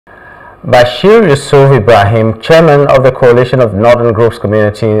Bashir Yusuf-Ibrahim, chairman of the Coalition of Northern Groups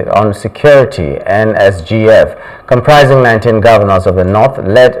Community on Security (NSGF), comprising 19 governors of the North,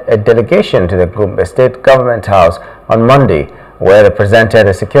 led a delegation to the Gombe State Government House on Monday, where they presented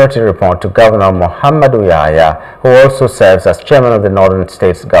a security report to Governor Muhammadu Yahaya, who also serves as chairman of the Northern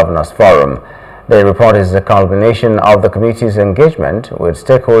States Governors Forum. The report is a culmination of the committee's engagement with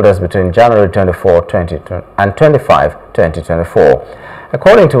stakeholders between January 24 and 25, 2024.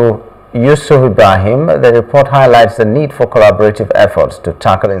 According to Yusuf-Ibrahim, the report highlights the need for collaborative efforts to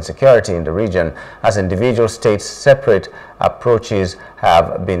tackle insecurity in the region, as individual states' separate approaches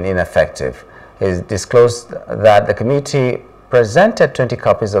have been ineffective. He disclosed that the committee presented 20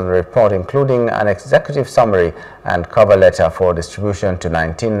 copies of the report, including an executive summary and cover letter for distribution to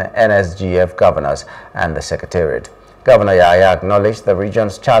 19 NSGF governors and the secretariat. Governor Yahaya acknowledged the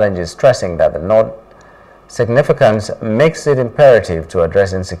region's challenges, stressing that the North significance makes it imperative to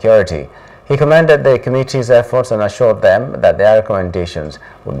address insecurity. He commended the committee's efforts and assured them that their recommendations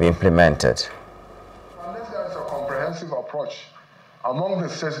would be implemented. Unless there is a comprehensive approach among the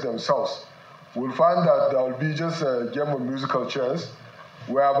states themselves, we'll find that there will be just a game of musical chairs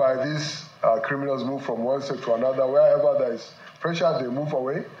whereby these criminals move from one state to another. Wherever there is pressure, they move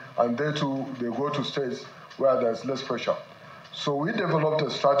away, and they go to states where there is less pressure. So we developed a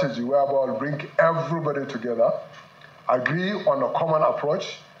strategy whereby we'll bring everybody together, agree on a common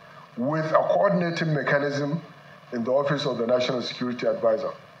approach with a coordinating mechanism in the Office of the National Security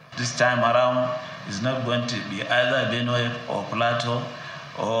Advisor. This time around, it's not going to be either Benue or Plateau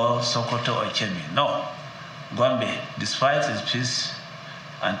or Sokoto or Kemi. No. Gombe, despite its peace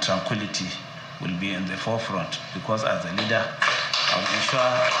and tranquility, will be in the forefront, because as a leader, I'll ensure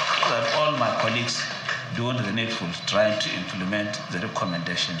that all my colleagues do the needful, trying to implement the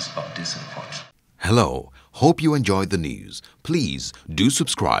recommendations of this report. Hello, hope you enjoyed the news. Please do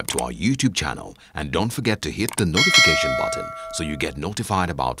subscribe to our YouTube channel and don't forget to hit the notification button so you get notified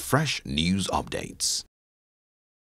about fresh news updates.